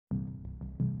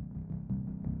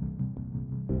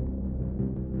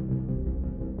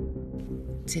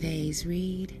Today's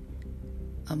read,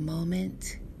 A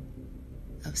Moment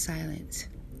of Silence,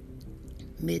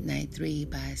 Midnight 3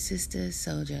 by Sister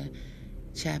Souljah,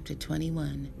 Chapter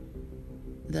 21,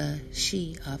 The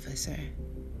She Officer.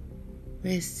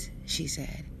 Wrists, she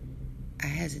said. I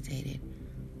hesitated.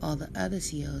 All the other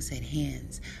COs said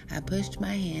hands. I pushed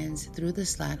my hands through the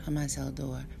slot on my cell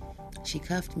door. She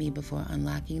cuffed me before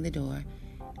unlocking the door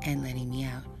and letting me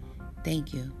out.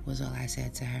 Thank you, was all I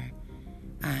said to her.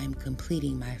 I'm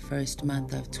completing my first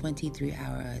month of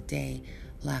 23-hour-a-day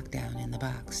lockdown in the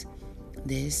box.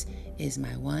 This is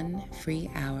my one free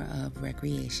hour of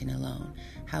recreation alone.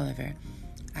 However,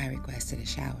 I requested a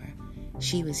shower.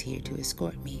 She was here to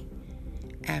escort me.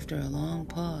 After a long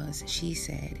pause, she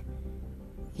said,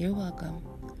 You're welcome.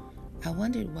 I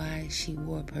wondered why she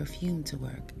wore perfume to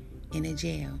work, in a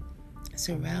jail,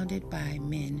 surrounded by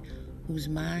men whose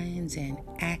minds and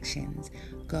actions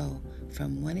go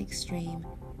from one extreme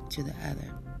to the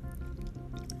other.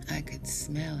 I could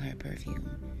smell her perfume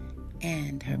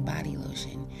and her body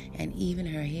lotion and even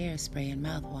her hairspray and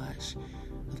mouthwash.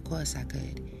 Of course I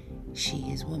could. She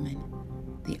is woman,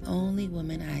 the only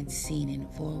woman I'd seen in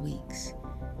 4 weeks.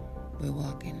 We're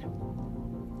walking.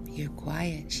 You're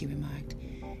quiet, she remarked.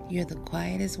 You're the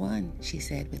quietest one, she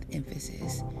said with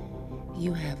emphasis.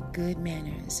 You have good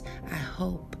manners. I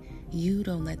hope you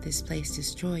don't let this place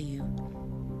destroy you.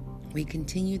 We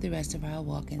continued the rest of our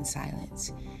walk in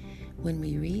silence. When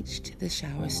we reached the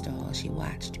shower stall, she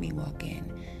watched me walk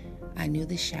in. I knew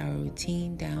the shower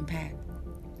routine down pat.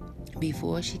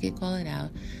 Before she could call it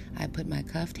out, I put my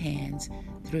cuffed hands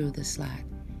through the slot.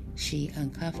 She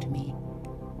uncuffed me.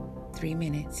 3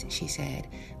 minutes, she said,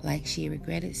 like she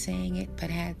regretted saying it but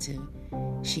had to.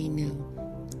 She knew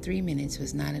 3 minutes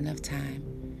was not enough time.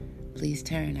 Please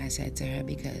turn, I said to her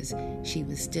because she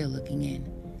was still looking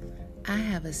in. I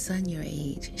have a son your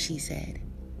age, she said.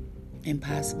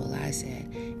 Impossible, I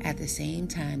said, at the same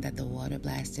time that the water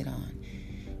blasted on.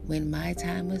 When my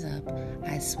time was up,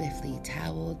 I swiftly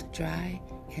toweled dry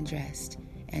and dressed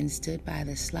and stood by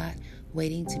the slot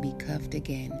waiting to be cuffed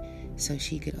again so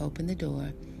she could open the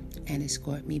door and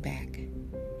escort me back.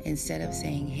 Instead of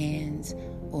saying hands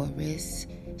or wrists,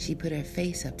 she put her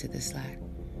face up to the slot.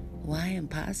 Why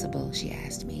impossible, she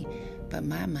asked me, but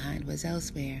my mind was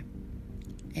elsewhere.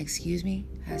 Excuse me,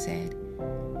 I said.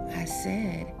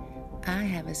 I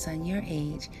have a son your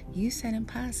age. You said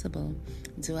impossible.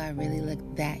 Do I really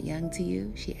look that young to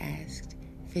you? She asked,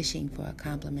 fishing for a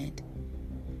compliment.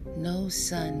 No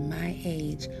son my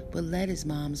age would let his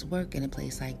moms work in a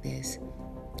place like this.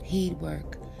 He'd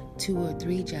work 2 or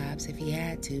 3 jobs if he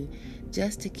had to,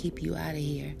 just to keep you out of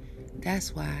here.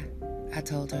 That's why, I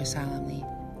told her solemnly.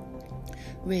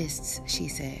 Wrists, she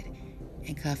said,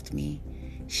 and cuffed me.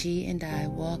 She and I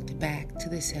walked back to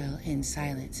the cell in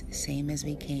silence, same as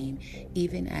we came,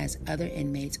 even as other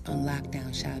inmates on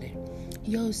lockdown shouted,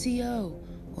 Yo, CO,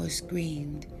 or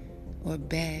screamed, or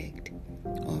begged,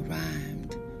 or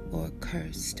rhymed, or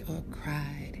cursed, or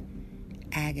cried.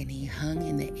 Agony hung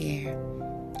in the air,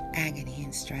 agony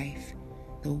and strife.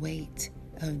 The weight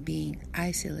of being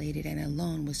isolated and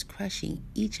alone was crushing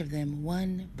each of them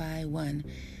one by one.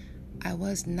 I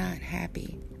was not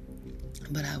happy,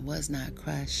 but I was not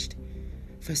crushed.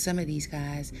 For some of these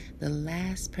guys, the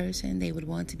last person they would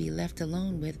want to be left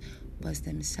alone with was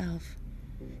themselves.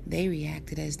 They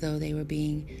reacted as though they were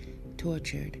being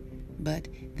tortured, but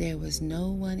there was no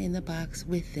one in the box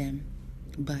with them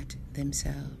but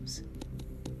themselves.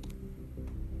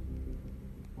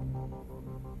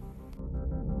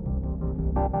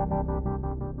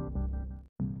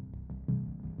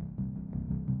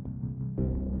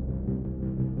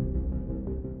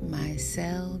 My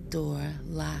cell door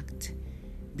locked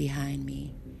behind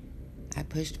me. I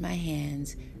pushed my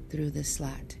hands through the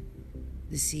slot.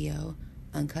 The CO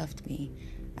uncuffed me.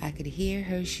 I could hear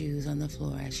her shoes on the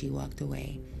floor as she walked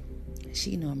away.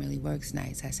 She normally works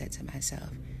nights, I said to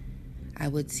myself. I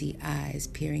would see eyes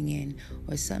peering in,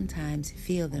 or sometimes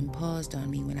feel them paused on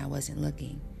me when I wasn't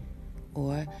looking.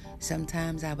 Or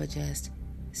sometimes I would just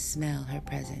smell her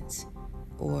presence,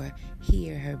 or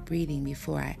hear her breathing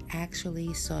before I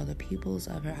actually saw the pupils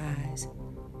of her eyes.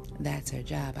 That's her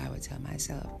job, I would tell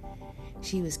myself.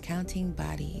 She was counting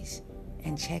bodies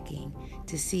and checking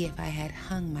to see if I had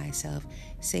hung myself,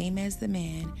 same as the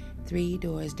man 3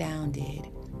 doors down did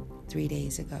 3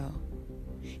 days ago.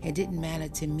 It didn't matter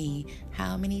to me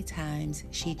how many times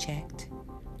she checked,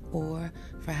 or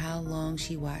for how long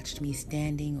she watched me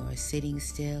standing or sitting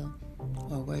still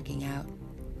or working out.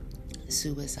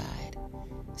 Suicide.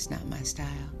 It's not my style,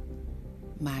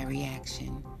 my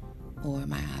reaction, or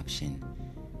my option.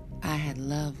 I had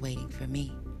love waiting for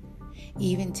me.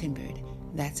 Even tempered,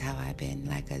 That's how I've been,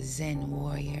 like a Zen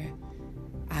warrior.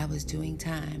 I was doing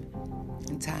time,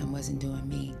 and time wasn't doing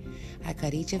me. I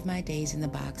cut each of my days in the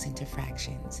box into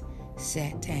fractions,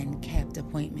 set and kept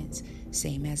appointments,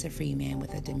 same as a free man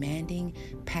with a demanding,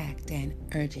 packed, and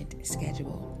urgent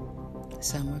schedule.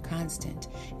 Some were constant,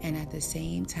 and at the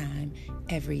same time,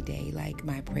 every day, like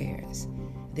my prayers,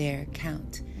 their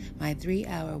count, my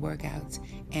 3-hour workouts,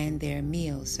 and their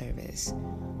meal service.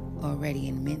 Already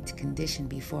in mint condition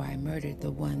before I murdered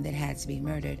the one that had to be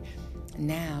murdered,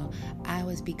 now I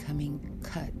was becoming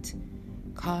cut,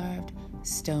 carved,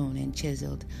 stone and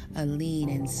chiseled, a lean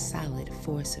and solid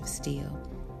force of steel.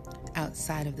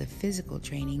 Outside of the physical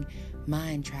training,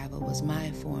 mind travel was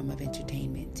my form of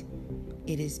entertainment.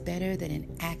 It is better than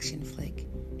an action flick,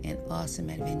 an awesome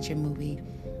adventure movie,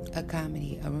 a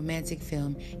comedy, a romantic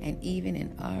film, and even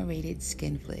an R-rated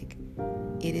skin flick.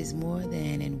 It is more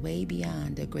than and way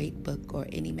beyond a great book or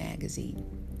any magazine.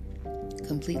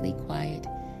 Completely quiet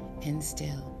and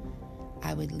still,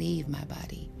 I would leave my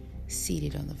body,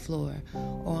 seated on the floor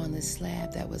or on the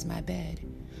slab that was my bed,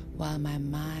 while my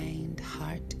mind,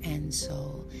 heart, and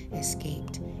soul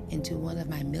escaped into one of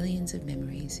my millions of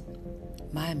memories.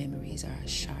 My memories are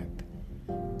sharp,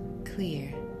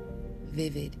 clear,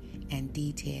 vivid, and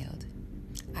detailed.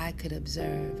 I could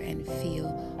observe and feel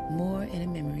more in a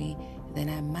memory than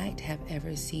I might have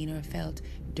ever seen or felt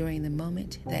during the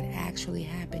moment that actually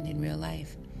happened in real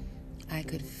life. I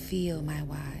could feel my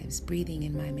wives breathing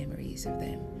in my memories of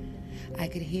them. I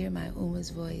could hear my Uma's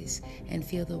voice and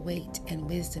feel the weight and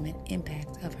wisdom and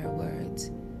impact of her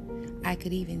words. I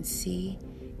could even see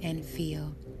and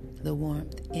feel the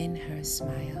warmth in her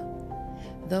smile.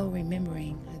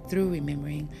 Through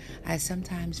remembering, I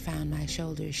sometimes found my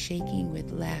shoulders shaking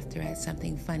with laughter at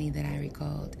something funny that I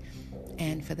recalled.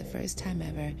 And for the first time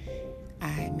ever,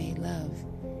 I made love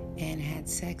and had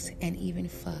sex and even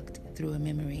fucked through a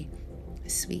memory.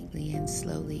 Sweetly and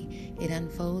slowly, it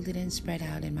unfolded and spread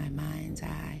out in my mind's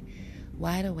eye.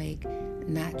 Wide awake,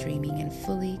 not dreaming, and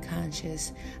fully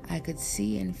conscious, I could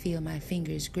see and feel my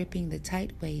fingers gripping the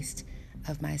tight waist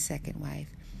of my second wife,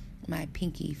 my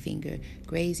pinky finger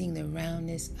grazing the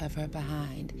roundness of her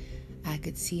behind. I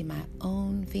could see my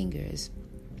own fingers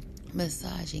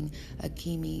massaging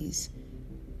Akimi's,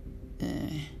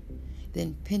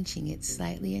 then pinching it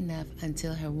slightly enough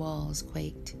until her walls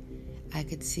quaked. I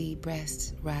could see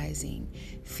breasts rising,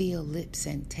 feel lips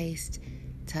and taste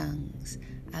tongues.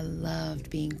 I loved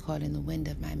being caught in the wind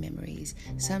of my memories,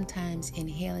 sometimes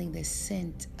inhaling the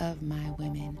scent of my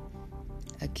women.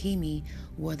 Akimi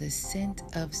wore the scent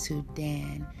of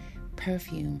Sudan,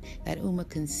 perfume that Uma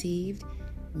conceived,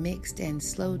 mixed, and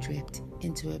slow dripped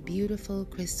into a beautiful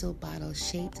crystal bottle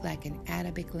shaped like an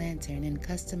Arabic lantern and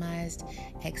customized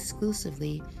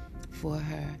exclusively for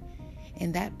her.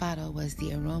 In that bottle was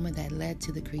the aroma that led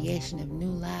to the creation of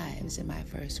new lives in my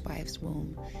first wife's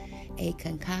womb, a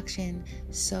concoction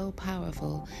so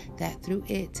powerful that through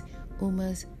it,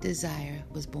 Uma's desire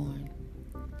was born.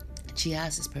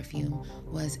 Chiasa's perfume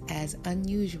was as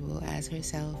unusual as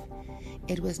herself.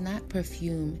 It was not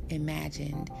perfume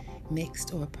imagined,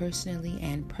 mixed, or personally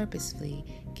and purposefully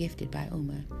gifted by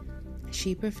Uma.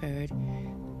 She preferred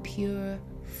pure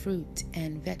fruit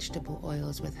and vegetable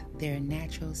oils with their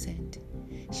natural scent.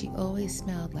 She always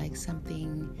smelled like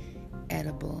something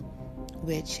edible,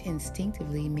 which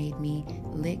instinctively made me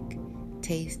lick,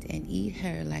 taste, and eat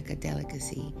her like a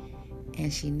delicacy,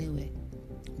 and she knew it.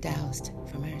 Doused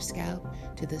from her scalp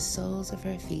to the soles of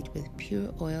her feet with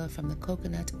pure oil from the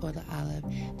coconut or the olive,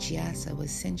 Chiasa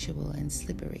was sensual and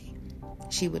slippery.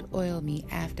 She would oil me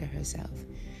after herself.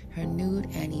 Her nude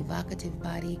and evocative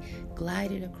body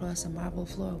glided across a marble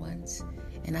floor once,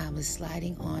 and I was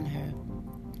sliding on her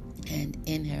and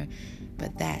in her,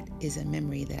 but that is a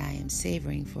memory that I am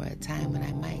savoring for a time when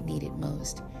I might need it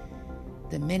most.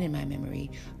 The men in my memory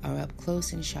are up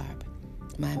close and sharp.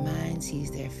 My mind sees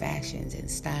their fashions and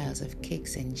styles of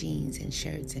kicks and jeans and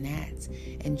shirts and hats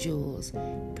and jewels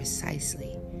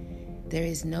precisely. There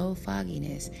is no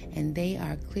fogginess, and they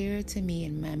are clearer to me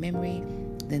in my memory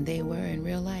than they were in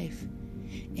real life.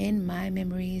 In my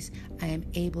memories, I am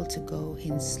able to go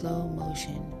in slow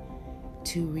motion,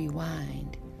 to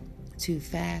rewind, to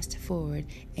fast forward,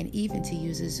 and even to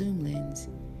use a zoom lens.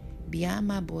 Beyond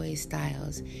my boys'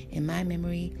 styles, in my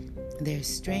memory, their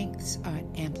strengths are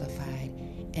amplified,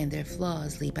 and their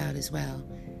flaws leap out as well.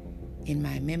 In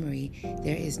my memory,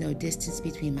 there is no distance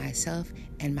between myself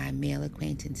and my male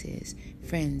acquaintances,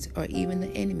 friends, or even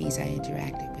the enemies I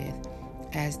interacted with,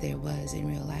 as there was in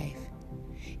real life.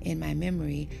 In my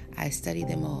memory, I study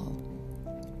them all,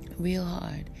 real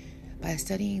hard. By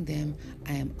studying them,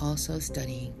 I am also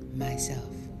studying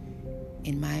myself.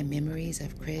 In my memories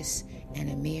of Chris and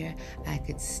Amir, I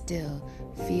could still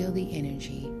feel the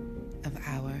energy of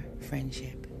our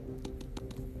friendship.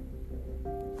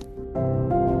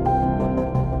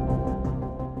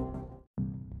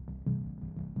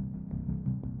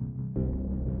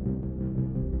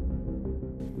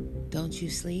 Don't you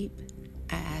sleep?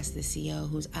 I asked the CO,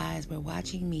 whose eyes were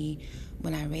watching me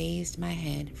when I raised my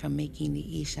head from making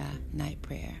the Isha night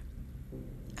prayer.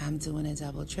 I'm doing a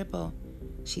double triple,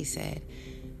 she said.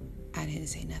 I didn't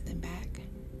say nothing back.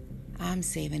 I'm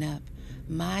saving up.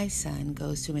 My son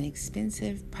goes to an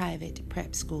expensive private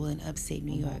prep school in upstate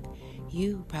New York.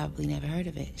 You probably never heard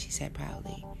of it, she said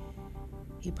proudly.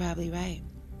 You're probably right.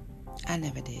 I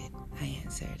never did, I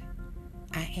answered.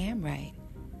 I am right.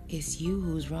 It's you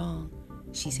who's wrong,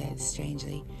 she said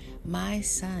strangely. My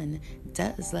son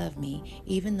does love me,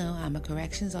 even though I'm a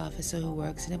corrections officer who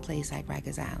works in a place like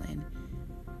Rikers Island.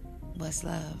 What's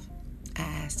love? I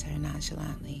asked her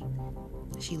nonchalantly.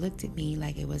 She looked at me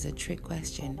like it was a trick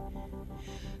question.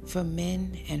 For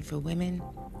men and for women,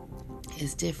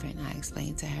 it's different, I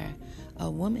explained to her. A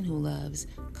woman who loves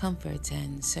comforts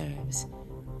and serves.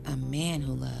 A man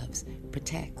who loves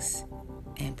protects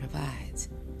and provides,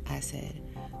 I said,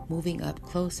 moving up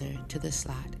closer to the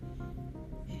slot.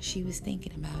 She was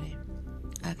thinking about it.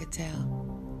 I could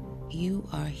tell. You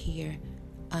are here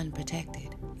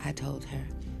unprotected, I told her,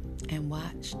 and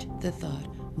watched the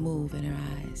thought move in her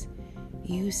eyes.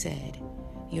 You said,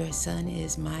 your son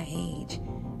is my age,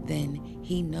 then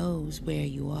he knows where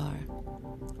you are.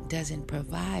 Doesn't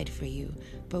provide for you,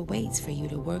 but waits for you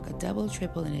to work a double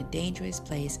triple in a dangerous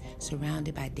place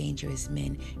surrounded by dangerous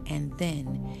men, and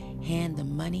then hand the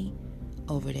money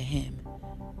over to him.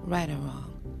 Right or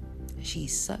wrong? She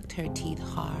sucked her teeth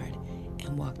hard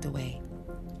and walked away.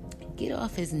 Get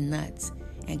off his nuts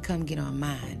and come get on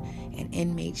mine, an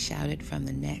inmate shouted from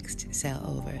the next cell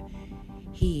over.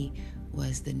 He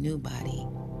was the new body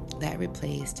that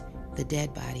replaced the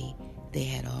dead body they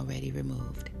had already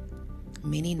removed.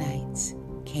 Many nights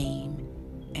came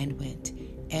and went.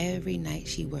 Every night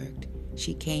she worked,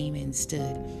 she came and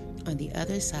stood on the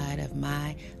other side of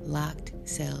my locked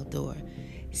cell door,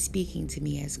 speaking to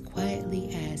me as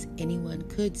quietly as anyone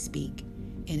could speak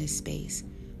in a space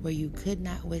where you could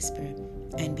not whisper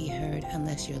and be heard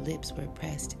unless your lips were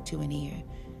pressed to an ear.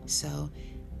 So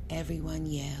everyone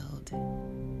yelled.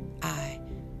 I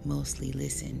mostly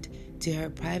listened to her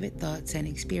private thoughts and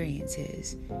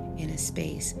experiences in a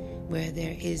space where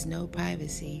there is no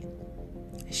privacy.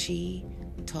 She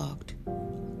talked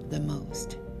the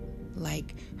most,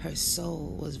 like her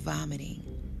soul was vomiting.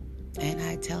 And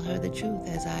I tell her the truth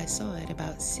as I saw it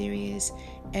about serious,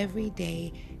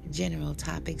 everyday, general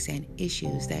topics and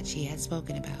issues that she had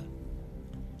spoken about.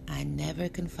 I never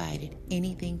confided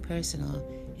anything personal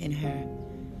in her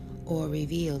or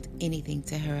revealed anything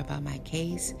to her about my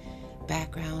case,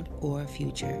 background, or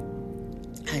future.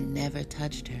 I never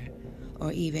touched her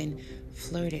or even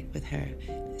flirted with her.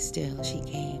 Still, she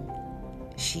came.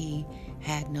 She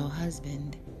had no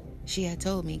husband. She had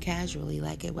told me casually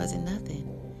like it wasn't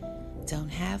nothing. Don't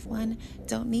have one,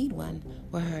 don't need one,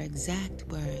 were her exact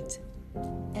words.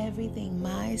 Everything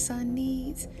my son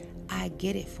needs, I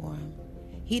get it for him.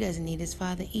 He doesn't need his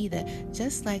father either,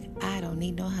 just like I don't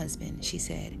need no husband, she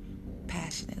said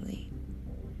passionately.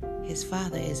 His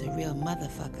father is a real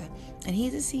motherfucker, and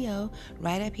he's a CO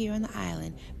right up here on the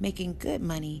island, making good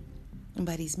money,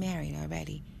 but he's married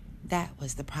already. That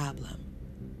was the problem,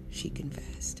 she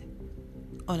confessed.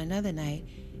 On another night,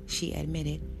 she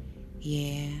admitted,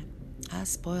 yeah, I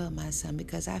spoiled my son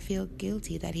because I feel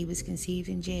guilty that he was conceived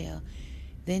in jail.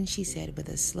 Then she said with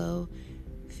a slow,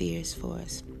 fierce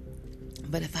force,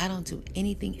 but if I don't do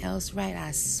anything else right,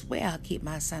 I swear I'll keep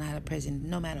my son out of prison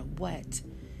no matter what.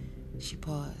 She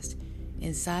paused.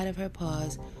 Inside of her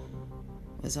pause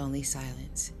was only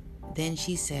silence. Then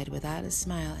she said, without a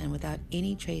smile and without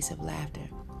any trace of laughter,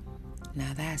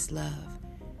 now that's love.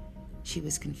 She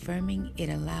was confirming it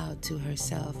aloud to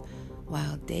herself,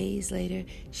 while days later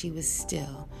she was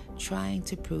still trying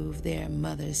to prove their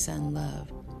mother-son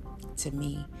love to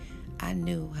me. I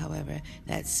knew, however,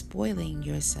 that spoiling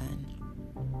your son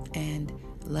and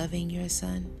loving your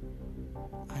son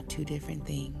are two different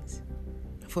things.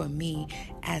 For me,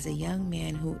 as a young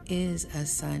man who is a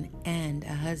son and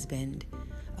a husband,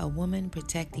 a woman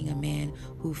protecting a man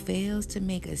who fails to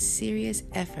make a serious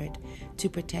effort to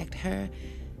protect her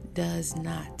does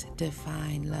not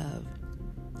define love.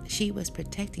 She was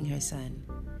protecting her son,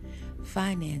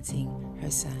 financing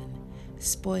her son,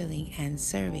 spoiling and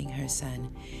serving her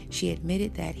son. She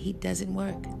admitted that he doesn't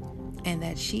work and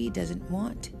that she doesn't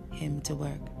want him to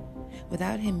work.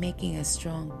 Without him making a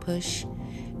strong push,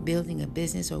 building a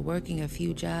business or working a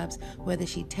few jobs, whether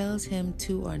she tells him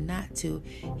to or not to,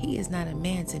 he is not a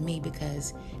man to me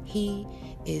because he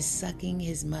is sucking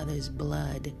his mother's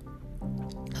blood,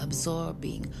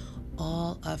 absorbing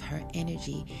all of her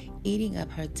energy, eating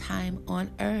up her time on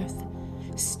earth,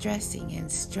 stressing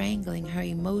and strangling her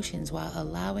emotions while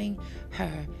allowing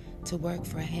her to work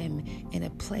for him in a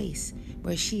place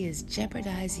where she is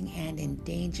jeopardizing and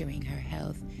endangering her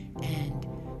health and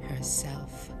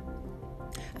herself.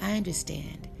 I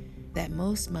understand that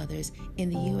most mothers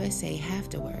in the USA have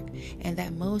to work and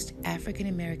that most African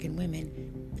American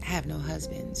women have no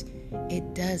husbands.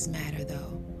 It does matter,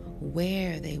 though,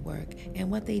 where they work and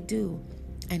what they do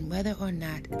and whether or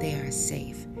not they are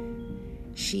safe.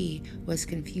 She was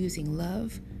confusing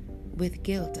love with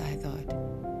guilt, I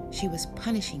thought. She was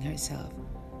punishing herself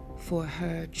for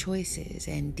her choices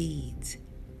and deeds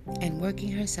and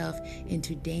working herself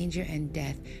into danger and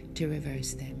death to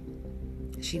reverse them.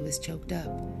 She was choked up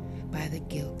by the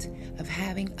guilt of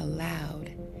having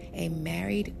allowed a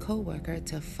married coworker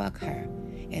to fuck her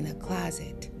in a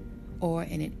closet or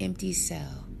in an empty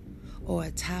cell or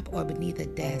atop or beneath a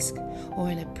desk or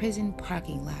in a prison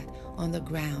parking lot on the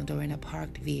ground or in a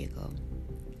parked vehicle.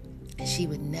 She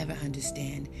would never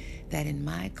understand that in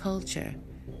my culture,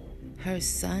 her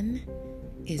son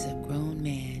is a grown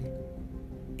man.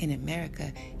 In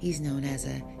America, he's known as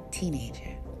a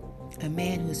teenager, a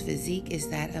man whose physique is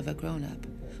that of a grown-up,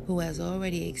 who has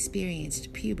already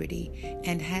experienced puberty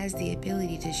and has the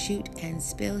ability to shoot and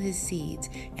spill his seeds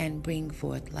and bring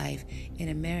forth life. In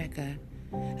America,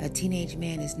 a teenage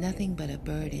man is nothing but a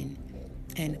burden,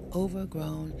 an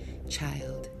overgrown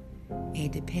child, a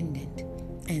dependent,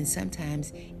 and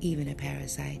sometimes even a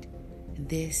parasite.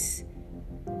 This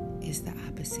is the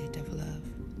opposite of love.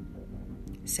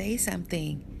 Say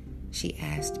something, she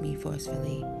asked me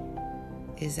forcefully.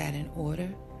 Is that an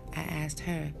order? I asked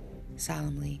her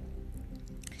solemnly.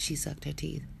 She sucked her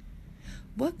teeth.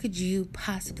 What could you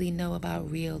possibly know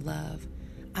about real love?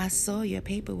 I saw your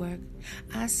paperwork.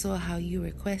 I saw how you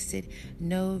requested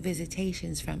no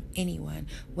visitations from anyone.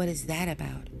 What is that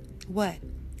about? What?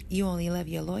 You only love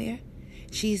your lawyer?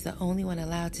 She's the only one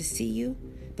allowed to see you,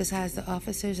 besides the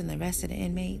officers and the rest of the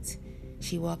inmates?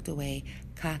 She walked away,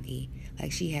 cocky,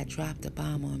 like she had dropped a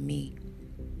bomb on me.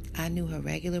 I knew her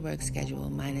regular work schedule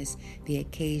minus the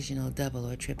occasional double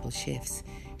or triple shifts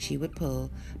she would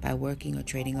pull by working or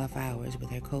trading off hours with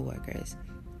her coworkers.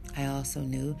 I also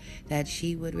knew that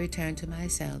she would return to my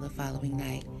cell the following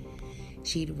night.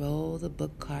 She'd roll the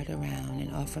book cart around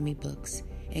and offer me books,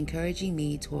 encouraging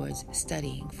me towards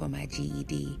studying for my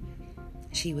GED.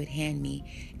 She would hand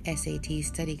me SAT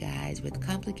study guides with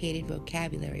complicated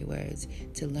vocabulary words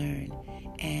to learn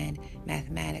and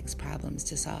mathematics problems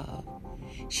to solve.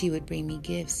 She would bring me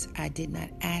gifts I did not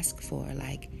ask for,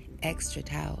 like extra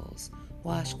towels,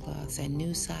 washcloths, and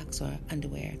new socks or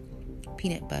underwear,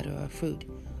 peanut butter or fruit,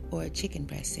 or a chicken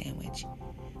breast sandwich.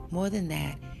 More than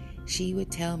that, she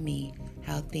would tell me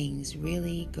how things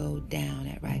really go down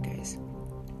at Rikers.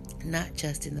 Not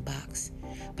just in the box,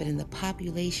 but in the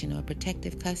population or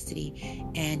protective custody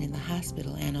and in the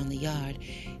hospital and on the yard.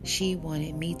 She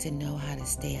wanted me to know how to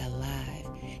stay alive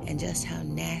and just how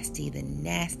nasty the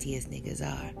nastiest niggas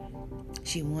are.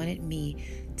 She wanted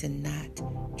me to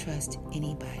not trust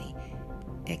anybody,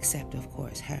 except, of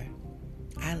course, her.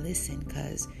 I listened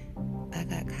because I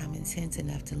got common sense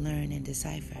enough to learn and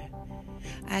decipher.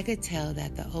 I could tell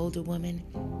that the older woman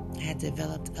had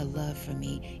developed a love for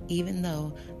me, even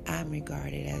though I'm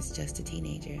regarded as just a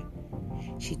teenager.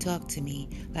 She talked to me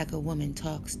like a woman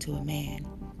talks to a man.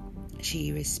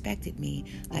 She respected me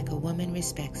like a woman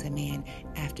respects a man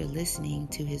after listening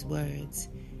to his words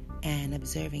and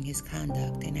observing his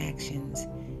conduct and actions.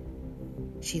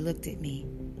 She looked at me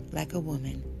like a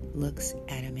woman looks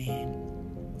at a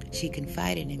man. She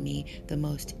confided in me the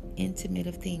most intimate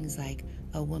of things, like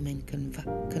a woman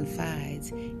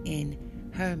confides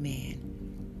in her man.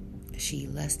 She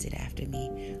lusted after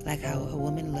me like how a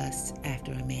woman lusts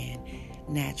after a man.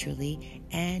 Naturally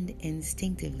and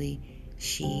instinctively,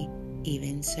 she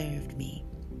even served me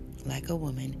like a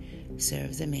woman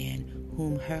serves a man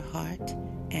whom her heart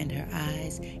and her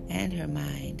eyes and her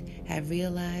mind have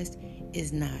realized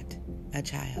is not a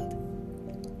child,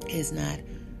 is not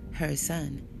her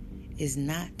son, is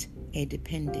not a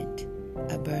dependent,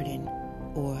 a burden,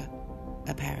 or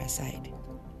a parasite.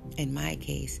 In my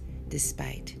case,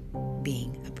 despite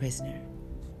being a prisoner.